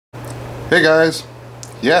Hey guys,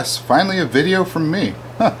 yes, finally a video from me.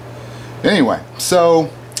 Anyway, so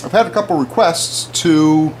I've had a couple requests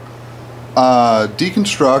to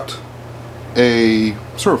deconstruct a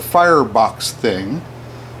sort of firebox thing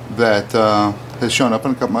that has shown up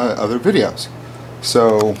in a couple of my other videos.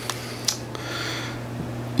 So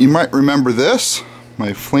you might remember this,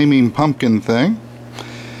 my flaming pumpkin thing,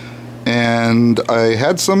 and I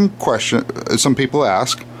had some people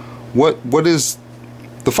ask, what is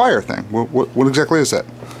the fire thing? What exactly is that?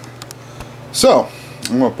 So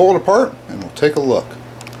I'm going to pull it apart and we'll take a look.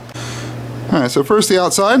 Alright, so first the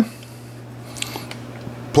outside.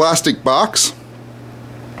 Plastic box.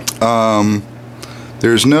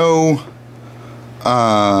 There's no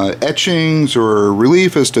etchings or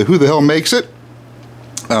relief as to who the hell makes it.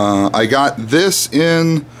 I got this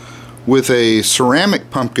in with a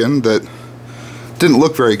ceramic pumpkin that didn't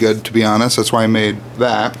look very good, to be honest. That's why I made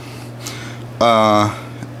that.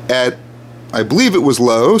 At, I believe it was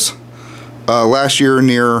Lowe's last year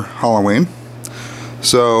near Halloween.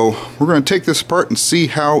 So we're going to take this apart and see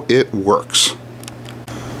how it works.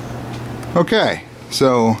 Okay,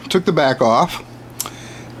 so took the back off,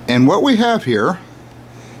 and what we have here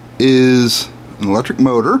is an electric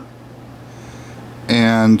motor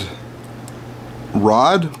and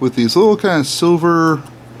rod with these little kind of silver,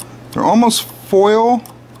 they're almost foil,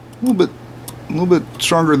 a little bit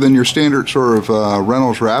stronger than your standard sort of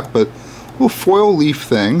Reynolds wrap, but little foil leaf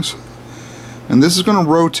things. And this is going to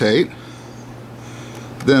rotate.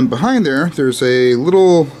 Then behind there's a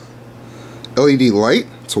little LED light.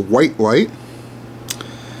 It's a white light.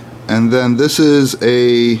 And then this is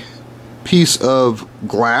a piece of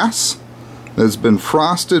glass that's been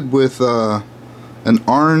frosted with an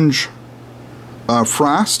orange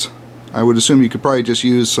frost. I would assume you could probably just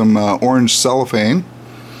use some orange cellophane.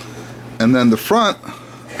 And then the front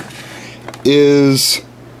is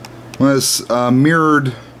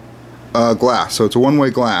mirrored glass, so it's a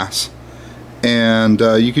one-way glass, and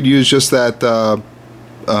you could use just that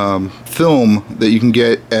film that you can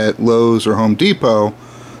get at Lowe's or Home Depot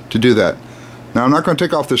to do that. Now I'm not going to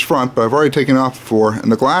take off this front, but I've already taken it off before,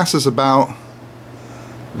 and the glass is about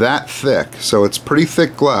that thick, so it's pretty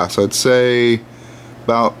thick glass. I'd say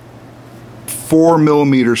about 4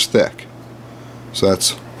 millimeters thick. So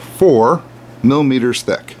that's 4 millimeters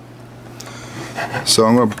thick. So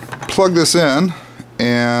I'm going to plug this in,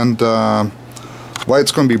 and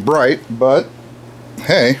light's going to be bright, but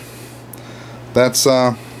hey, that's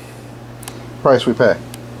price we pay.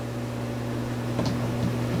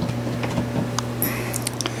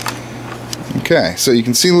 Okay, so you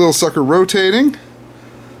can see the little sucker rotating.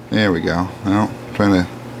 There we go. Well, I'm trying to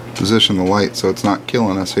position the light so it's not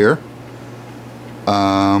killing us here.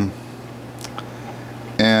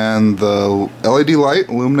 And the LED light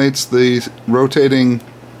illuminates the rotating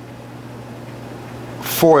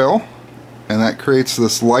foil, and that creates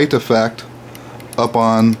this light effect up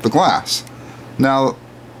on the glass. Now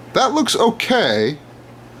that looks okay,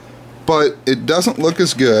 but it doesn't look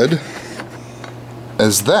as good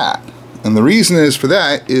as that. And the reason is for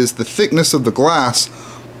that is the thickness of the glass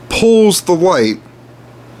pulls the light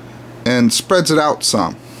and spreads it out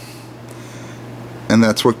some. And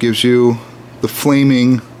that's what gives you the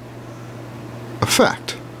flaming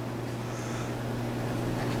effect.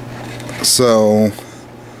 So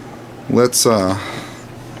let's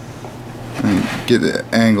get an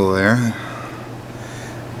angle there,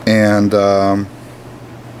 and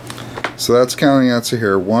so that's counting out to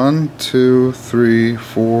here 1, 2, 3,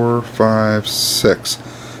 4, 5, 6.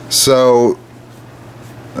 So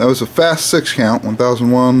that was a fast 6 count.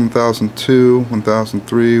 1001, 1002,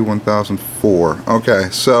 1003, 1004. Okay,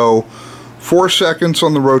 so 4 seconds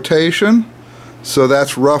on the rotation, so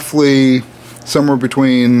that's roughly somewhere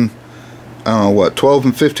between 12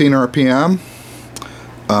 and 15 RPM.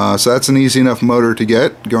 So that's an easy enough motor to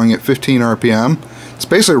get, going at 15 RPM. It's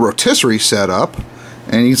basically a rotisserie setup,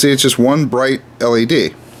 and you can see it's just one bright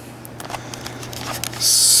LED.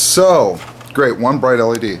 So great, one bright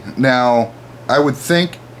LED. Now I would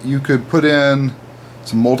think you could put in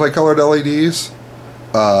some multicolored LEDs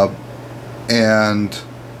and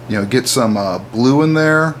get some blue in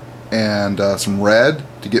there and some red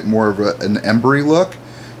to get more of an embery look.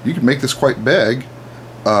 You could make this quite big.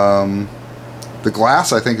 The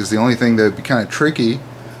glass, I think, is the only thing that would be kind of tricky.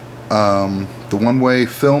 The one-way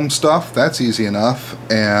film stuff, that's easy enough.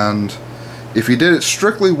 And if you did it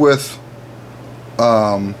strictly with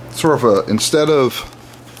sort of instead of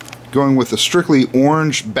going with a strictly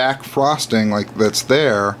orange back frosting like that's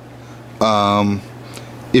there,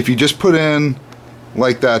 if you just put in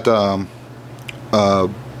like that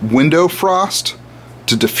window frost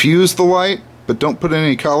to diffuse the light, but don't put in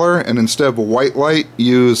any color, and instead of a white light,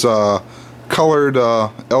 use colored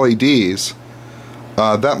LEDs.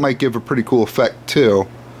 That might give a pretty cool effect too.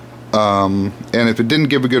 And if it didn't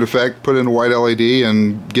give a good effect, put in a white LED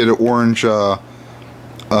and get an orange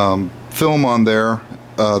film on there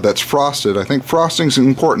that's frosted. I think frosting's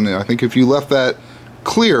important. I think if you left that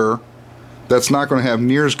clear, that's not going to have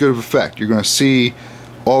near as good of effect. You're going to see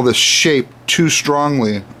all this shape too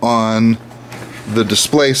strongly on the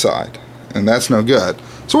display side, and that's no good.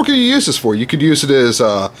 So what can you use this for? You could use it as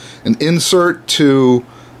an insert to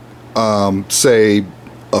say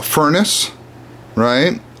a furnace,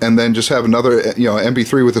 right? And then just have another,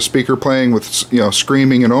 MP3 with a speaker playing with,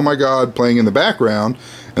 screaming and oh my god playing in the background,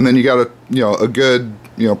 and then you got a good,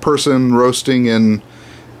 person roasting in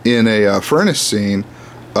a furnace scene,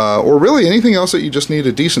 or really anything else that you just need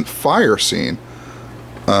a decent fire scene.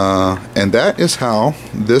 And that is how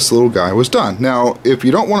this little guy was done. Now, if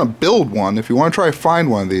you don't want to build one, if you want to try to find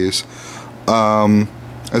one of these,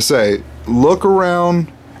 I say look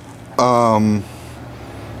around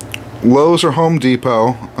Lowe's or Home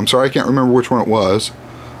Depot. I'm sorry, I can't remember which one it was.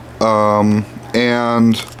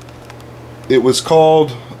 And it was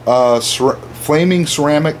called Flaming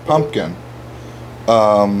Ceramic Pumpkin.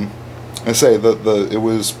 I say it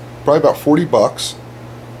was probably about 40 bucks.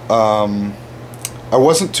 I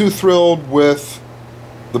wasn't too thrilled with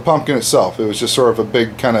the pumpkin itself. It was just sort of a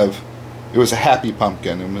big kind of, it was a happy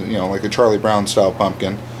pumpkin, and like a Charlie Brown style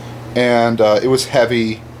pumpkin, and it was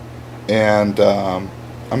heavy, and I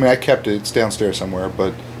mean, I kept it. It's downstairs somewhere,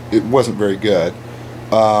 but it wasn't very good.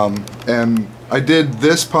 And I did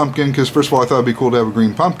this pumpkin because, first of all, I thought it'd be cool to have a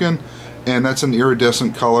green pumpkin, and that's in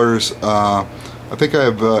iridescent colors. I think I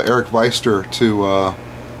have Eric Weister to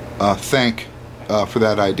thank for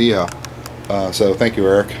that idea. So thank you,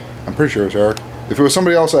 Eric. I'm pretty sure it was Eric. If it was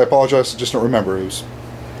somebody else, I apologize. I just don't remember. It was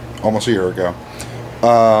almost a year ago.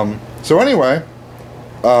 So anyway,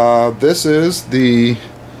 this is the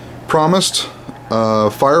promised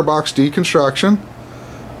firebox deconstruction.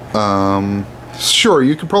 Sure,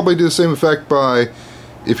 you could probably do the same effect by,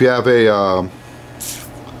 if you have a, well,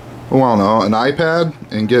 I don't know, an iPad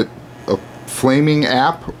and get a flaming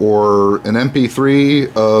app or an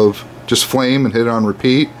MP3 of just flame and hit it on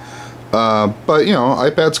repeat. But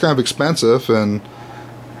iPad's kind of expensive, and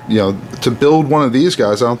to build one of these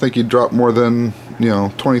guys, I don't think you'd drop more than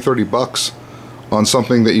 20-30 bucks on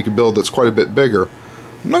something that you could build that's quite a bit bigger.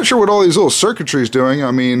 I'm not sure what all these little circuitry is doing.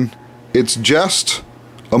 I mean, it's just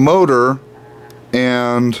a motor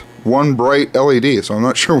and one bright LED, so I'm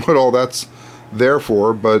not sure what all that's there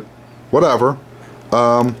for, but whatever.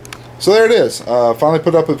 So there it is. Finally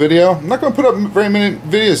put up a video. I'm not going to put up very many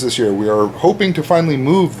videos this year. We are hoping to finally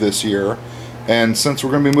move this year, and since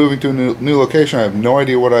we're going to be moving to a new location, I have no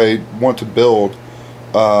idea what I want to build,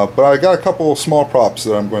 but I got a couple of small props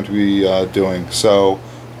that I'm going to be doing, so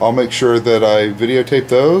I'll make sure that I videotape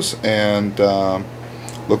those and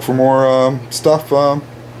look for more stuff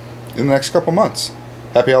in the next couple months.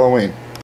 Happy Halloween.